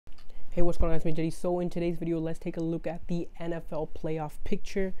Hey, what's going on? It's me, Jedi. So in today's video, let's take a look at the NFL playoff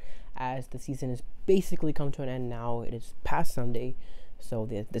picture as the season has basically come to an end now. It is past Sunday, so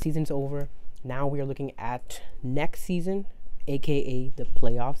the season's over. Now we are looking at next season, aka the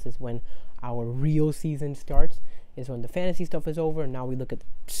playoffs is when our real season starts, is when the fantasy stuff is over. Now we look at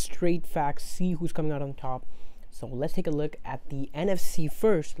straight facts, see who's coming out on top. So let's take a look at the NFC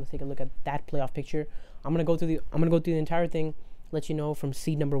first. Let's take a look at that playoff picture. I'm gonna go through the entire thing, let you know from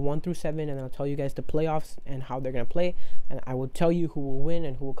seed number 1 through 7, and then I'll tell you guys the playoffs and how they're gonna play, and I will tell you who will win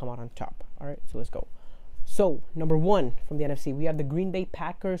and who will come out on top. All right, so let's go. So number 1 from the NFC, we have the Green Bay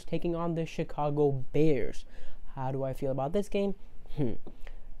Packers taking on the Chicago Bears. How do I feel about this game?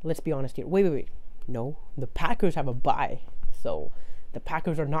 Let's be honest here. Wait. No, the Packers have a bye, so the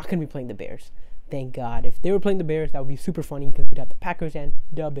Packers are not gonna be playing the Bears. Thank God. If they were playing the Bears, that would be super funny because we'd have the Packers and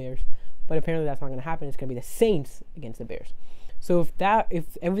the Bears. But apparently that's not gonna happen. It's gonna be the Saints against the Bears. So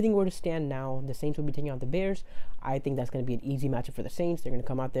if everything were to stand now, the Saints will be taking out the Bears. I think that's going to be an easy matchup for the Saints. They're going to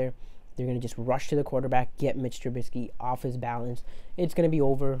come out there. They're going to just rush to the quarterback, get Mitch Trubisky off his balance. It's going to be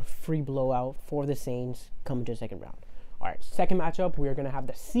over. Free blowout for the Saints coming to the second round. All right, second matchup, we're going to have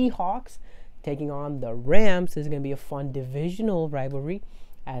the Seahawks taking on the Rams. This is going to be a fun divisional rivalry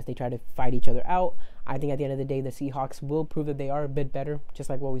as they try to fight each other out. I think at the end of the day, the Seahawks will prove that they are a bit better,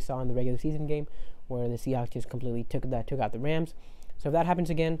 just like what we saw in the regular season game, where the Seahawks just completely took out the Rams. So if that happens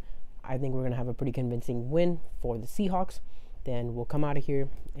again, I think we're going to have a pretty convincing win for the Seahawks. Then we'll come out of here,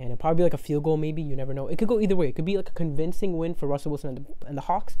 and it'll probably be like a field goal maybe. You never know. It could go either way. It could be like a convincing win for Russell Wilson and the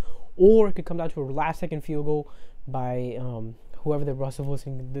Hawks, or it could come down to a last-second field goal by whoever the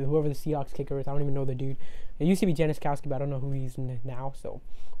Seahawks kicker is. I don't even know the dude. It used to be Janikowski, but I don't know who he's now. So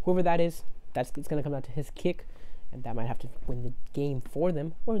whoever that is, it's going to come down to his kick, and that might have to win the game for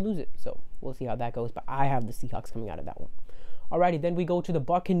them or lose it. So we'll see how that goes, but I have the Seahawks coming out of that one. Alrighty, then we go to the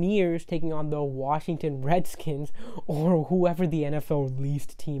Buccaneers taking on the Washington Redskins, or whoever the NFL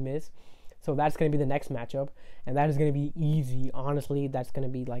least team is. So that's going to be the next matchup, and that is going to be easy. Honestly, that's going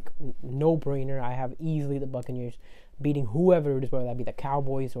to be like no-brainer. I have easily the Buccaneers beating whoever it is, whether that be the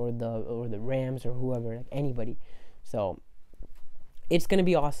Cowboys or the Rams or whoever, like anybody. So it's going to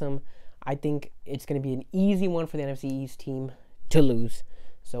be awesome. I think it's going to be an easy one for the NFC East team to lose.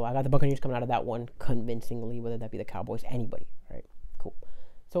 So I got the Buccaneers coming out of that one convincingly, whether that be the Cowboys, anybody. All right, cool.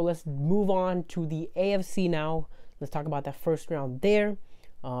 So let's move on to the AFC now. Let's talk about that first round there.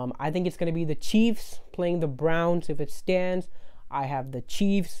 I think it's going to be the Chiefs playing the Browns if it stands. I have the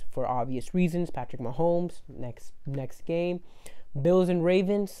Chiefs for obvious reasons. Patrick Mahomes, next game. Bills and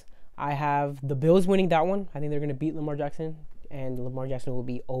Ravens. I have the Bills winning that one. I think they're going to beat Lamar Jackson, and Lamar Jackson will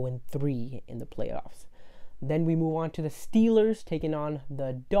be 0-3 in the playoffs. Then we move on to the Steelers taking on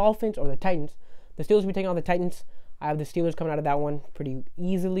the Dolphins or the Titans. The Steelers will be taking on the Titans. I have the Steelers coming out of that one pretty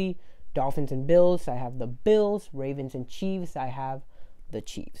easily. Dolphins and Bills. I have the Bills. Ravens and Chiefs. I have the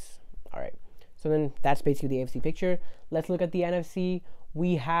Chiefs. All right. So then that's basically the AFC picture. Let's look at the NFC.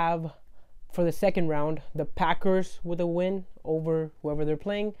 We have, for the second round, the Packers with a win over whoever they're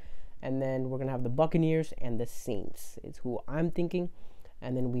playing. And then we're going to have the Buccaneers and the Saints is who I'm thinking.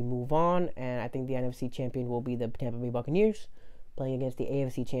 And then we move on, and I think the NFC champion will be the Tampa Bay Buccaneers playing against the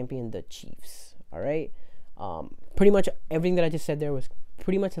AFC champion, the Chiefs. All right. Pretty much everything that I just said there was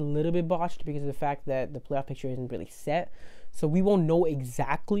pretty much a little bit botched because of the fact that the playoff picture isn't really set. So we won't know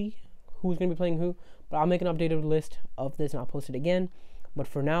exactly who's going to be playing who, but I'll make an updated list of this and I'll post it again. But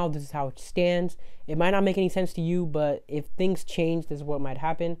for now, this is how it stands. It might not make any sense to you, but if things change, this is what might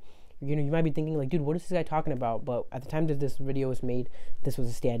happen. You might be thinking like, dude, what is this guy talking about? But at the time that this video was made, this was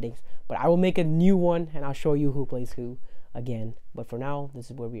the standings. But I will make a new one and I'll show you who plays who again. But for now, this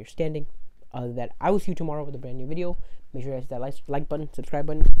is where we are standing. Other than that, I will see you tomorrow with a brand new video. Make sure you guys hit that like button, subscribe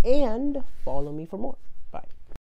button, and follow me for more. Bye.